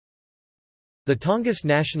The Tongass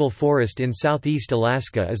National Forest in southeast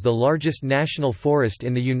Alaska is the largest national forest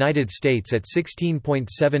in the United States at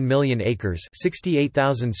 16.7 million acres,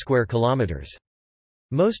 68,000 square kilometers.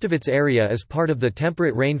 Most of its area is part of the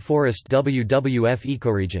temperate rainforest WWF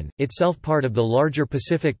ecoregion, itself part of the larger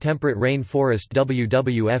Pacific temperate rainforest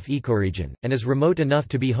WWF ecoregion, and is remote enough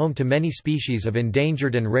to be home to many species of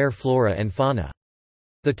endangered and rare flora and fauna.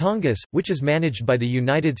 The Tongass, which is managed by the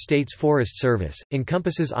United States Forest Service,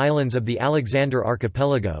 encompasses islands of the Alexander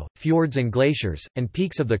Archipelago, fjords and glaciers, and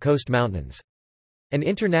peaks of the coast mountains. An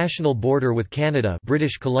international border with Canada,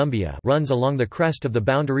 British Columbia, runs along the crest of the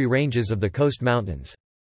boundary ranges of the coast mountains.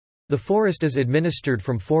 The forest is administered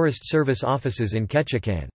from Forest Service offices in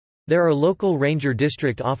Ketchikan. There are local ranger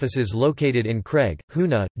district offices located in Craig,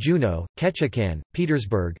 Hoonah, Juneau, Ketchikan,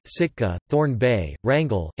 Petersburg, Sitka, Thorn Bay,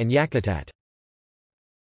 Wrangell, and Yakutat.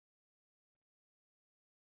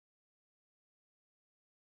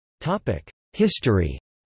 History.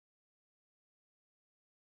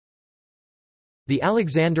 The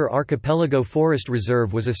Alexander Archipelago Forest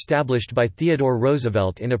Reserve was established by Theodore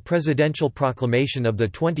Roosevelt in a presidential proclamation of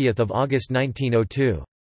 20 August 1902.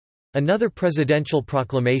 Another presidential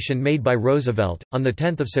proclamation made by Roosevelt, on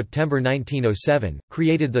 10 September 1907,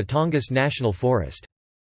 created the Tongass National Forest.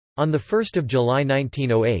 On 1 July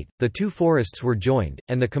 1908, the two forests were joined,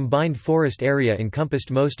 and the combined forest area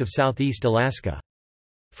encompassed most of southeast Alaska.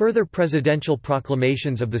 Further presidential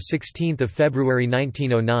proclamations of 16 February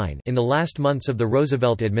 1909 in the last months of the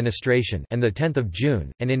Roosevelt administration and 10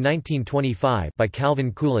 June, and in 1925 by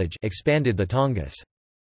Calvin Coolidge expanded the Tongass.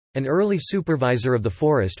 An early supervisor of the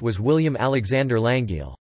forest was William Alexander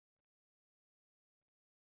Langille.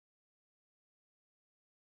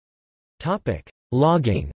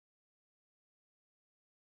 Logging.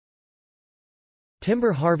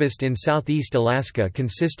 Timber harvest in southeast Alaska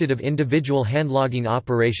consisted of individual hand-logging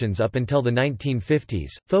operations up until the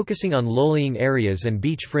 1950s, focusing on low-lying areas and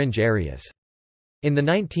beach fringe areas. In the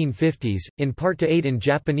 1950s, in part to aid in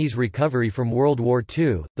Japanese recovery from World War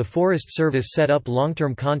II, the Forest Service set up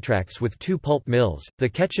long-term contracts with two pulp mills, the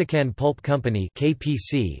Ketchikan Pulp Company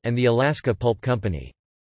 (KPC) and the Alaska Pulp Company.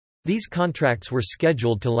 These contracts were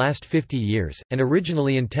scheduled to last 50 years, and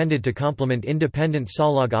originally intended to complement independent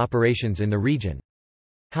sawlog operations in the region.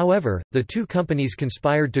 However, the two companies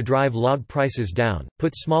conspired to drive log prices down,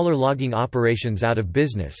 put smaller logging operations out of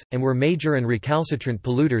business, and were major and recalcitrant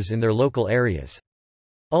polluters in their local areas.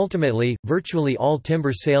 Ultimately, virtually all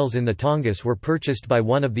timber sales in the Tongass were purchased by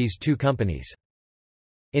one of these two companies.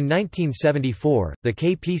 In 1974, the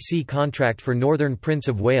KPC contract for Northern Prince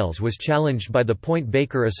of Wales was challenged by the Point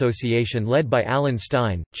Baker Association led by Alan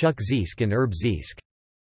Stein, Chuck Ziesk and Herb Ziesk.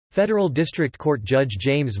 Federal District Court Judge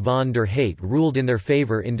James von der Haight ruled in their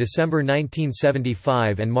favor in December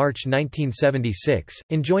 1975 and March 1976,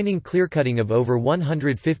 enjoining clearcutting of over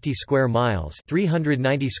 150 square miles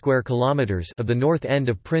 (390 square kilometers) of the north end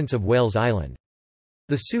of Prince of Wales Island.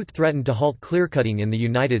 The suit threatened to halt clearcutting in the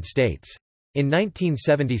United States. In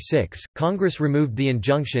 1976, Congress removed the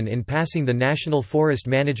injunction in passing the National Forest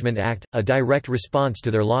Management Act, a direct response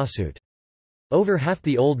to their lawsuit. Over half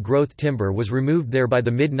the old-growth timber was removed there by the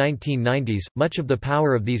mid-1990s. Much of the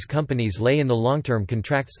power of these companies lay in the long-term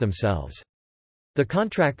contracts themselves. The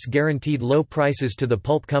contracts guaranteed low prices to the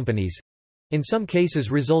pulp companies—in some cases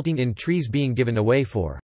resulting in trees being given away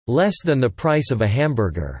for less than the price of a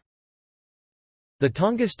hamburger. The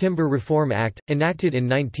Tongass Timber Reform Act, enacted in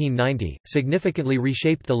 1990, significantly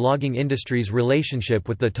reshaped the logging industry's relationship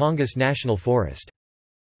with the Tongass National Forest.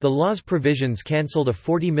 The law's provisions cancelled a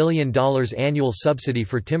 $40 million annual subsidy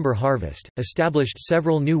for timber harvest, established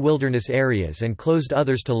several new wilderness areas and closed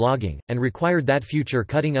others to logging, and required that future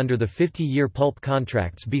cutting under the 50-year pulp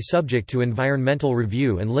contracts be subject to environmental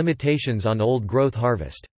review and limitations on old-growth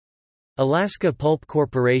harvest. Alaska Pulp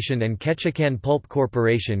Corporation and Ketchikan Pulp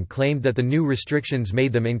Corporation claimed that the new restrictions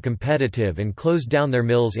made them uncompetitive and closed down their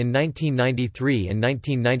mills in 1993 and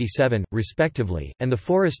 1997, respectively, and the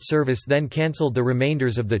Forest Service then cancelled the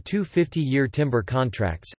remainders of the two 50-year timber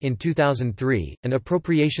contracts. In 2003, an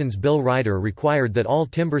appropriations bill rider required that all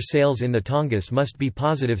timber sales in the Tongass must be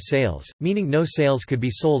positive sales, meaning no sales could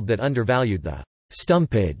be sold that undervalued the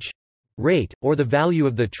stumpage rate, or the value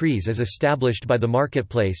of the trees as established by the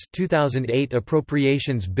marketplace. 2008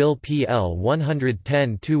 Appropriations Bill PL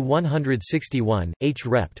 110-161, H.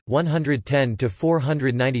 Rept.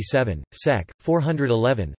 110-497, Sec.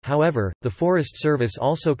 411. However, the Forest Service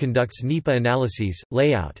also conducts NEPA analyses,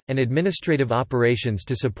 layout, and administrative operations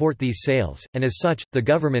to support these sales, and as such, the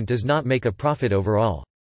government does not make a profit overall.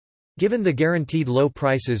 Given the guaranteed low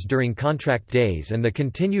prices during contract days and the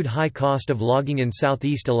continued high cost of logging in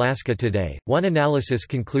southeast Alaska today, one analysis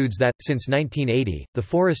concludes that, since 1980, the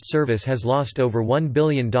Forest Service has lost over $1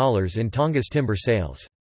 billion in Tongass timber sales.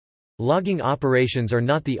 Logging operations are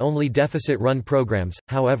not the only deficit-run programs,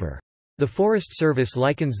 however. The Forest Service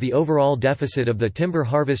likens the overall deficit of the timber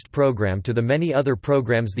harvest program to the many other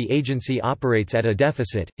programs the agency operates at a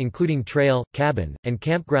deficit, including trail, cabin, and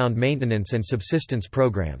campground maintenance and subsistence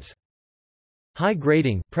programs. High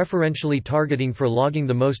grading, preferentially targeting for logging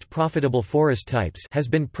the most profitable forest types, has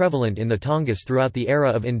been prevalent in the Tongass throughout the era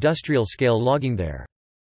of industrial-scale logging there.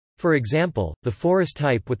 For example, the forest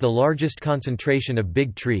type with the largest concentration of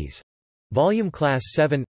big trees, volume class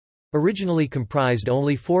 7, originally comprised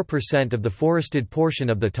only 4% of the forested portion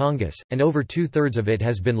of the Tongass, and over two-thirds of it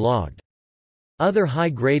has been logged. Other high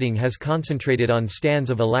grading has concentrated on stands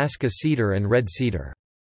of Alaska cedar and red cedar.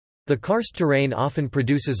 The karst terrain often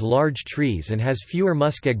produces large trees and has fewer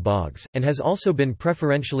muskeg bogs, and has also been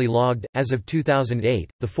preferentially logged. As of 2008,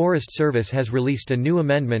 the Forest Service has released a new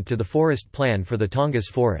amendment to the Forest Plan for the Tongass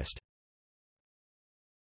Forest.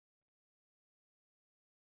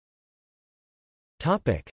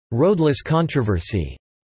 Roadless controversy.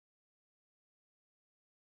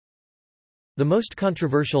 The most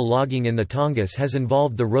controversial logging in the Tongass has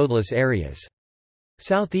involved the roadless areas.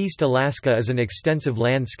 Southeast Alaska is an extensive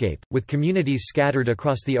landscape, with communities scattered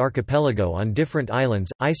across the archipelago on different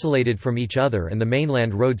islands, isolated from each other and the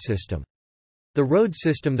mainland road system. The road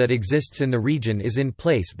system that exists in the region is in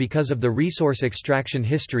place because of the resource extraction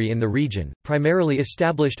history in the region, primarily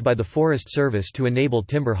established by the Forest Service to enable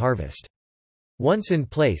timber harvest. Once in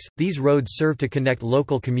place, these roads serve to connect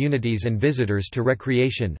local communities and visitors to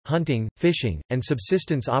recreation, hunting, fishing, and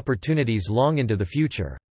subsistence opportunities long into the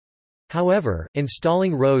future. However,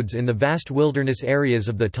 installing roads in the vast wilderness areas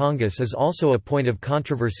of the Tongass is also a point of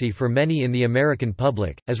controversy for many in the American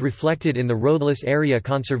public, as reflected in the roadless area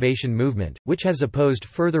conservation movement, which has opposed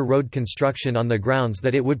further road construction on the grounds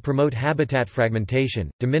that it would promote habitat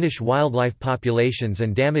fragmentation, diminish wildlife populations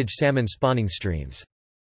and damage salmon spawning streams.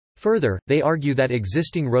 Further, they argue that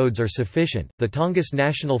existing roads are sufficient. The Tongass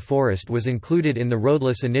National Forest was included in the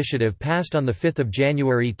Roadless initiative passed on 5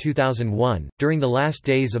 January 2001, during the last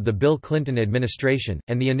days of the Bill Clinton administration,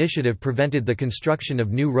 and the initiative prevented the construction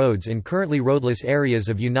of new roads in currently roadless areas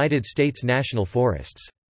of United States national forests.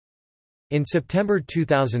 In September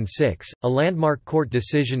 2006, a landmark court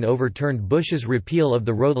decision overturned Bush's repeal of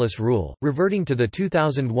the roadless rule, reverting to the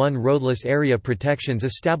 2001 roadless area protections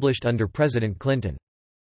established under President Clinton.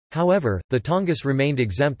 However, the Tongass remained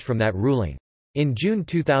exempt from that ruling. In June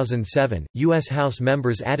 2007, U.S. House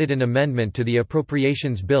members added an amendment to the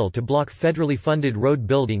Appropriations Bill to block federally funded road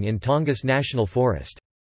building in Tongass National Forest.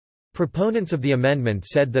 Proponents of the amendment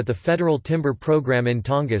said that the federal timber program in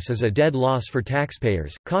Tongass is a dead loss for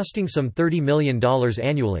taxpayers, costing some $30 million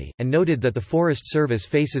annually, and noted that the Forest Service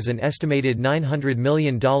faces an estimated $900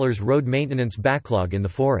 million road maintenance backlog in the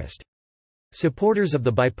forest. Supporters of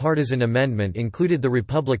the bipartisan amendment included the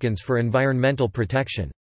Republicans for Environmental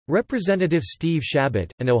Protection. Representative Steve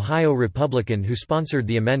Chabot, an Ohio Republican who sponsored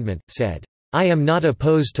the amendment, said, "I am not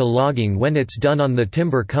opposed to logging when it's done on the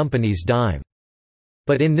timber company's dime.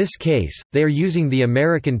 But in this case, they are using the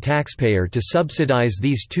American taxpayer to subsidize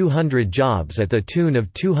these 200 jobs at the tune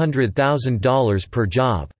of $200,000 per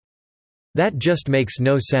job. That just makes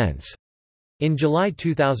no sense." In July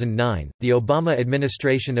 2009, the Obama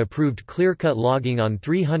administration approved clear-cut logging on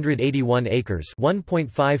 381 acres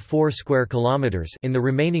 (1.54 square kilometers) in the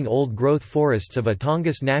remaining old-growth forests of a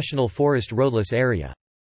Tongass National Forest roadless area.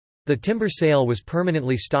 The timber sale was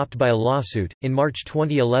permanently stopped by a lawsuit. In March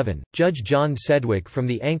 2011, Judge John Sedgwick from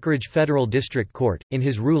the Anchorage Federal District Court, in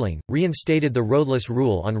his ruling, reinstated the roadless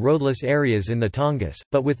rule on roadless areas in the Tongass,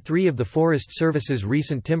 but with 3 of the Forest Service's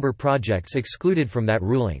recent timber projects excluded from that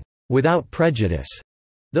ruling, without prejudice.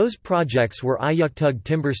 Those projects were Iyuktug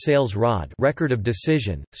Timber Sales Rod Record of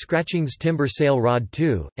Decision, Scratchings Timber Sale Rod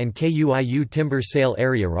 2, and Kuiu Timber Sale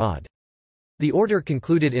Area Rod. The order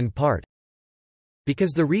concluded in part,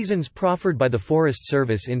 because the reasons proffered by the Forest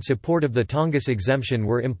Service in support of the Tongass exemption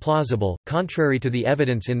were implausible, contrary to the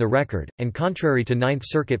evidence in the record, and contrary to Ninth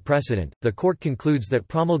Circuit precedent, the court concludes that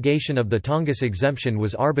promulgation of the Tongass exemption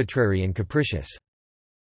was arbitrary and capricious.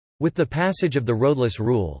 With the passage of the roadless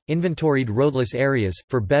rule, inventoried roadless areas,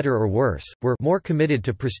 for better or worse, were more committed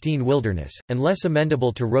to pristine wilderness, and less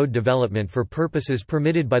amenable to road development for purposes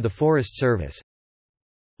permitted by the Forest Service.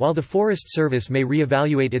 While the Forest Service may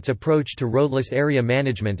reevaluate its approach to roadless area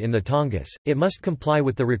management in the Tongass, it must comply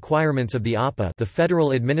with the requirements of the APA, the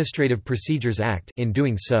Federal Administrative Procedures Act, in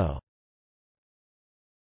doing so.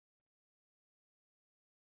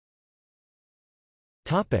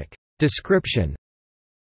 Description.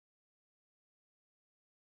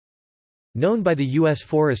 Known by the U.S.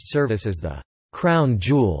 Forest Service as the crown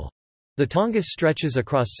jewel, the Tongass stretches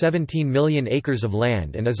across 17 million acres of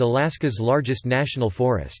land and is Alaska's largest national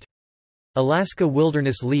forest. Alaska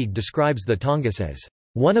Wilderness League describes the Tongass as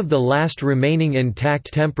one of the last remaining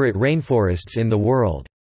intact temperate rainforests in the world.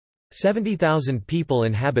 70,000 people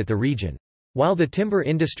inhabit the region. While the timber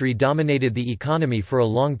industry dominated the economy for a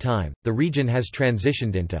long time, the region has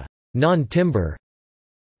transitioned into non-timber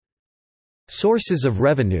sources of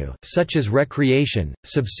revenue, such as recreation,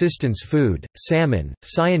 subsistence food, salmon,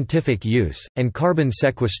 scientific use, and carbon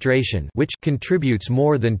sequestration, which contributes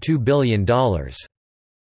more than $2 billion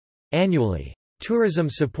annually. Tourism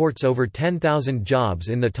supports over 10,000 jobs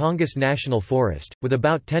in the Tongass National Forest, with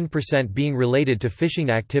about 10% being related to fishing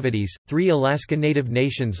activities. 3 Alaska Native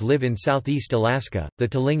nations live in southeast Alaska: the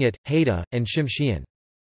Tlingit, Haida, and Tsimshian.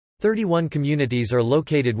 31 communities are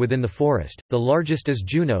located within the forest. The largest is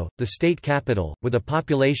Juneau, the state capital, with a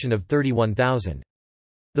population of 31,000.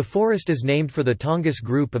 The forest is named for the Tongass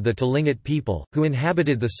group of the Tlingit people, who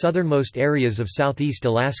inhabited the southernmost areas of southeast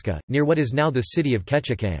Alaska, near what is now the city of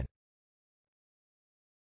Ketchikan.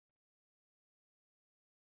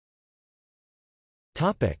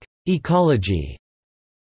 Ecology.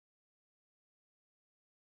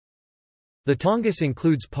 The Tongass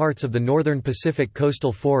includes parts of the northern Pacific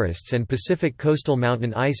coastal forests and Pacific coastal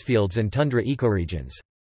mountain icefields and tundra ecoregions.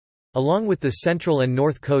 Along with the central and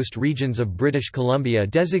north coast regions of British Columbia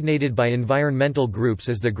designated by environmental groups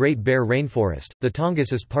as the Great Bear Rainforest, the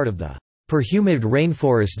Tongass is part of the perhumid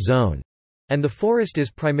rainforest zone, and the forest is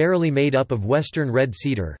primarily made up of western red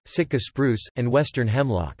cedar, Sitka spruce, and western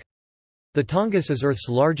hemlock. The Tongass is Earth's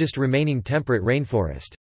largest remaining temperate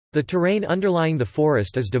rainforest. The terrain underlying the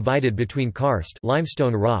forest is divided between karst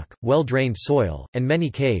limestone rock, well-drained soil, and many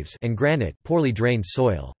caves and granite poorly drained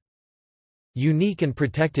soil. Unique and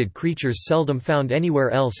protected creatures seldom found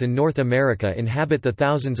anywhere else in North America inhabit the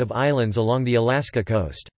thousands of islands along the Alaska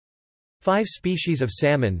coast. 5 species of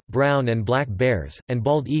salmon, brown and black bears, and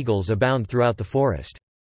bald eagles abound throughout the forest.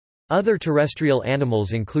 Other terrestrial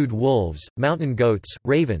animals include wolves, mountain goats,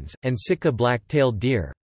 ravens, and Sitka black-tailed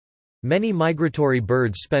deer. Many migratory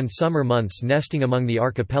birds spend summer months nesting among the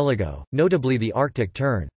archipelago, notably the Arctic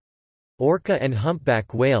tern. Orca and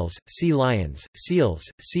humpback whales, sea lions, seals,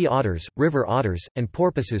 sea otters, river otters, and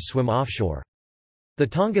porpoises swim offshore. The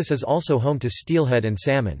Tongass is also home to steelhead and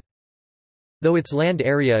salmon. Though its land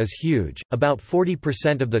area is huge, about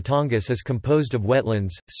 40% of the Tongass is composed of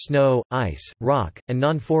wetlands, snow, ice, rock, and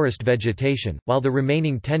non-forest vegetation, while the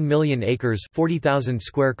remaining 10 million acres (40,000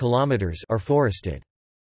 square kilometers) are forested.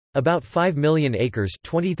 About 5 million acres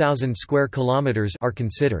 (20,000 square kilometers) are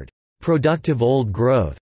considered productive old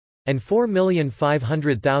growth, and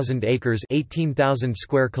 4,500,000 acres (18,000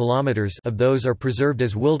 square kilometers) of those are preserved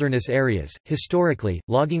as wilderness areas. Historically,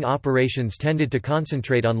 logging operations tended to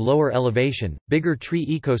concentrate on lower elevation, bigger tree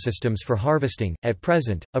ecosystems for harvesting. At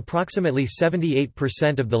present, approximately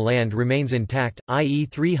 78% of the land remains intact, i.e.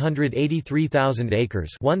 383,000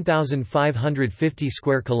 acres (1,550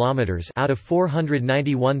 square kilometers) out of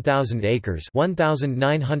 491,000 acres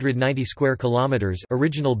 (1,990 square kilometers)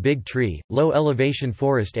 original big tree, low elevation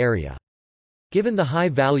forest area. Given the high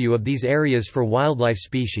value of these areas for wildlife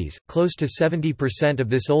species, close to 70% of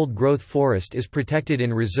this old-growth forest is protected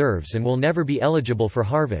in reserves and will never be eligible for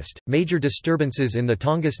harvest. Major disturbances in the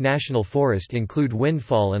Tongass National Forest include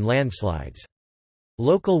windfall and landslides.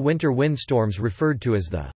 Local winter windstorms referred to as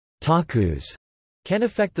the takus can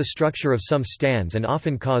affect the structure of some stands and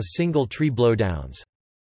often cause single tree blowdowns.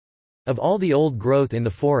 Of all the old growth in the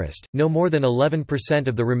forest, no more than 11%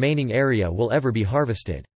 of the remaining area will ever be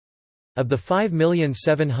harvested. Of the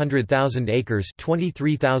 5,700,000 acres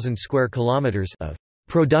 (23,000 square kilometers) of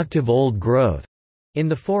productive old growth in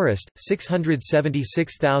the forest,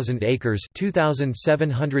 676,000 acres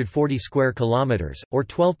 (2,740 square kilometers), or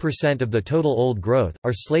 12% of the total old growth,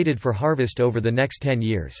 are slated for harvest over the next 10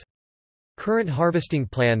 years. Current harvesting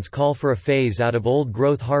plans call for a phase-out of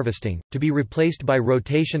old-growth harvesting, to be replaced by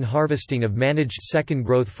rotation harvesting of managed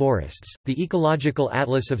second-growth forests. The Ecological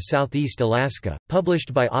Atlas of Southeast Alaska,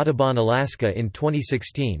 published by Audubon Alaska in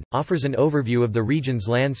 2016, offers an overview of the region's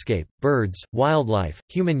landscape, birds, wildlife,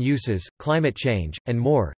 human uses, climate change, and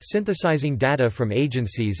more, synthesizing data from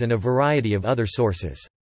agencies and a variety of other sources.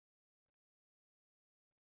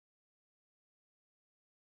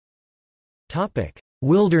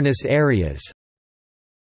 Wilderness areas.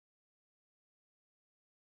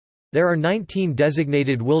 There are 19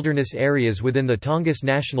 designated wilderness areas within the Tongass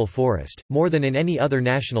National Forest, more than in any other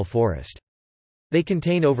national forest. They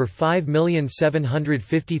contain over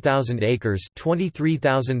 5,750,000 acres,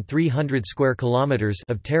 23,300 square kilometers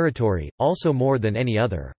of territory, also more than any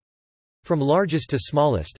other. From largest to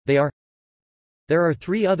smallest, they are. There are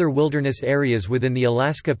 3 other wilderness areas within the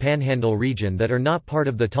Alaska Panhandle region that are not part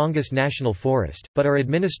of the Tongass National Forest, but are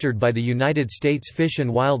administered by the United States Fish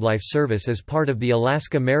and Wildlife Service as part of the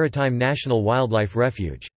Alaska Maritime National Wildlife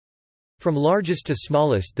Refuge. From largest to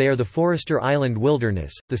smallest they are the Forester Island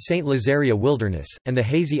Wilderness, the St. Lazaria Wilderness, and the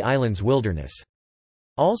Hazy Islands Wilderness.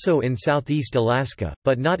 Also in southeast Alaska,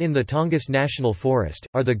 but not in the Tongass National Forest,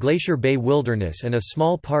 are the Glacier Bay Wilderness and a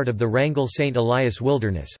small part of the Wrangell-St. Elias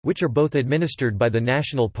Wilderness, which are both administered by the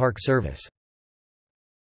National Park Service.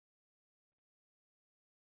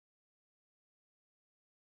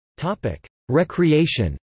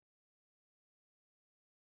 Recreation.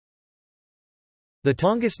 The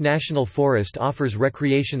Tongass National Forest offers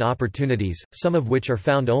recreation opportunities, some of which are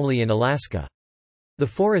found only in Alaska. The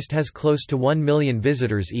forest has close to 1 million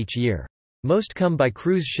visitors each year. Most come by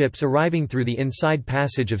cruise ships arriving through the Inside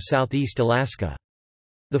Passage of southeast Alaska.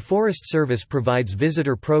 The Forest Service provides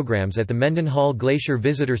visitor programs at the Mendenhall Glacier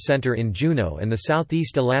Visitor Center in Juneau and the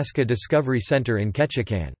Southeast Alaska Discovery Center in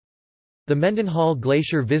Ketchikan. The Mendenhall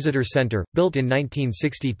Glacier Visitor Center, built in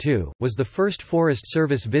 1962, was the first Forest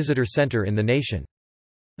Service visitor center in the nation.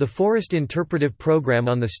 The Forest Interpretive Program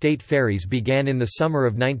on the state ferries began in the summer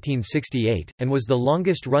of 1968, and was the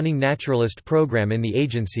longest-running naturalist program in the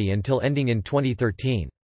agency until ending in 2013.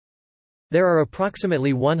 There are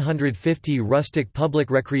approximately 150 rustic public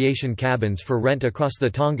recreation cabins for rent across the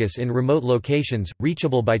Tongass in remote locations,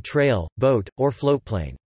 reachable by trail, boat, or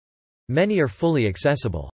floatplane. Many are fully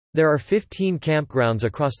accessible. There are 15 campgrounds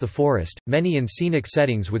across the forest, many in scenic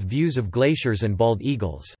settings with views of glaciers and bald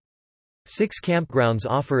eagles. 6 campgrounds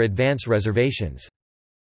offer advance reservations.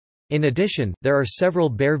 In addition, there are several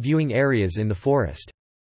bear viewing areas in the forest.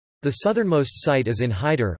 The southernmost site is in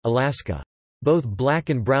Hyder, Alaska. Both black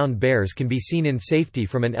and brown bears can be seen in safety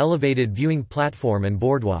from an elevated viewing platform and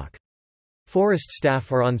boardwalk. Forest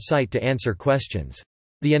staff are on site to answer questions.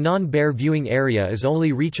 The Anon bear viewing area is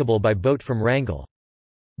only reachable by boat from Wrangell.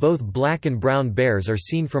 Both black and brown bears are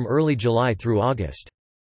seen from early July through August.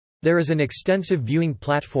 There is an extensive viewing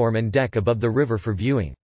platform and deck above the river for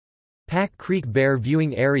viewing. Pack Creek Bear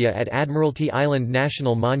Viewing Area at Admiralty Island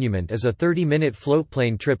National Monument is a 30-minute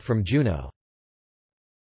floatplane trip from Juneau.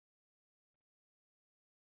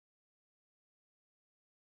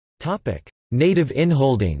 Native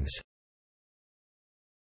inholdings.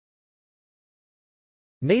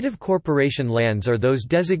 Native corporation lands are those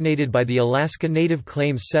designated by the Alaska Native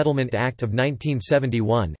Claims Settlement Act of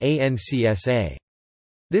 1971 (ANCSA).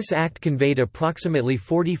 This act conveyed approximately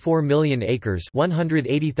 44 million acres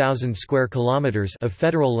 (180,000 square kilometers) of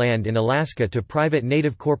federal land in Alaska to private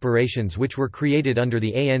native corporations which were created under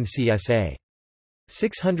the ANCSA.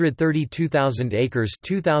 632,000 acres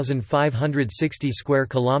 (2,560 square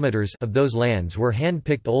kilometers) of those lands were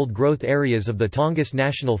hand-picked old-growth areas of the Tongass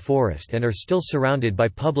National Forest and are still surrounded by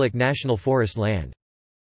public national forest land.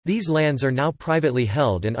 These lands are now privately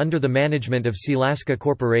held and under the management of Sealaska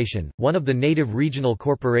Corporation, one of the native regional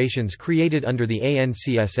corporations created under the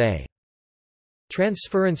ANCSA.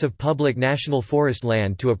 Transference of public national forest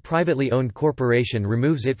land to a privately owned corporation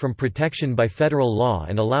removes it from protection by federal law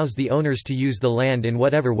and allows the owners to use the land in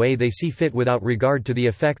whatever way they see fit without regard to the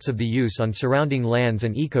effects of the use on surrounding lands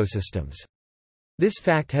and ecosystems. This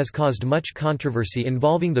fact has caused much controversy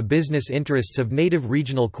involving the business interests of native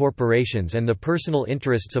regional corporations and the personal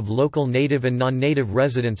interests of local native and non-native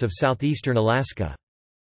residents of southeastern Alaska.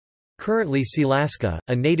 Currently Sealaska,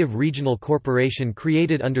 a native regional corporation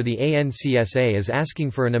created under the ANCSA, is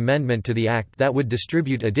asking for an amendment to the act that would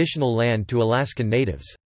distribute additional land to Alaskan natives.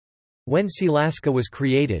 When Sealaska was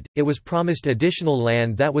created, it was promised additional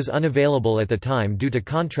land that was unavailable at the time due to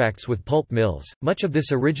contracts with pulp mills. Much of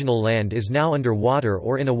this original land is now under water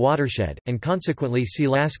or in a watershed, and consequently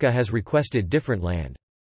Sealaska has requested different land.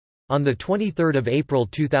 On 23 April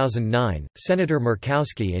 2009, Senator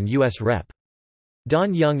Murkowski and U.S. Rep.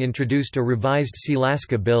 Don Young introduced a revised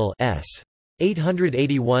Sealaska Bill S.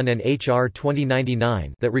 881 and H.R.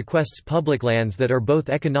 2099 that requests public lands that are both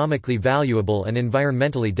economically valuable and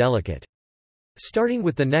environmentally delicate. Starting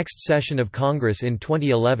with the next session of Congress in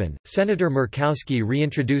 2011, Senator Murkowski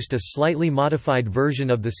reintroduced a slightly modified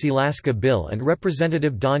version of the Sealaska Bill and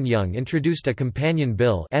Representative Don Young introduced a companion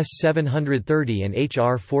bill S. 730 and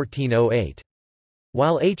H.R. 1408.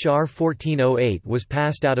 While H.R. 1408 was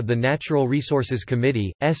passed out of the Natural Resources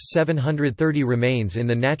Committee, S. 730 remains in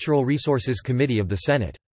the Natural Resources Committee of the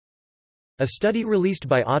Senate. A study released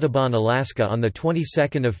by Audubon Alaska on the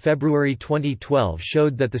 22nd of February 2012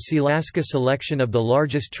 showed that the Sealaska selection of the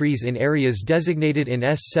largest trees in areas designated in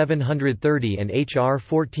S 730 and HR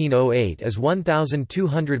 1408 is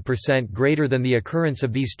 1,200% greater than the occurrence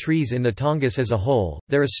of these trees in the Tongass as a whole.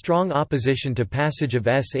 There is strong opposition to passage of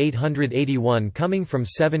S 881 coming from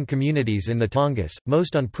 7 communities in the Tongass,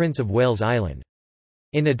 most on Prince of Wales Island.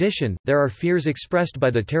 In addition, there are fears expressed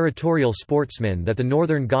by the territorial sportsmen that the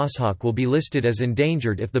northern goshawk will be listed as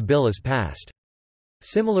endangered if the bill is passed.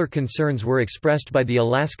 Similar concerns were expressed by the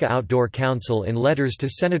Alaska Outdoor Council in letters to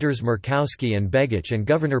Senators Murkowski and Begich and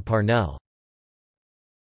Governor Parnell.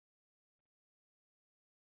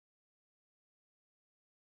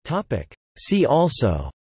 See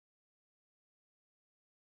also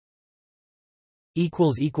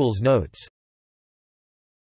Notes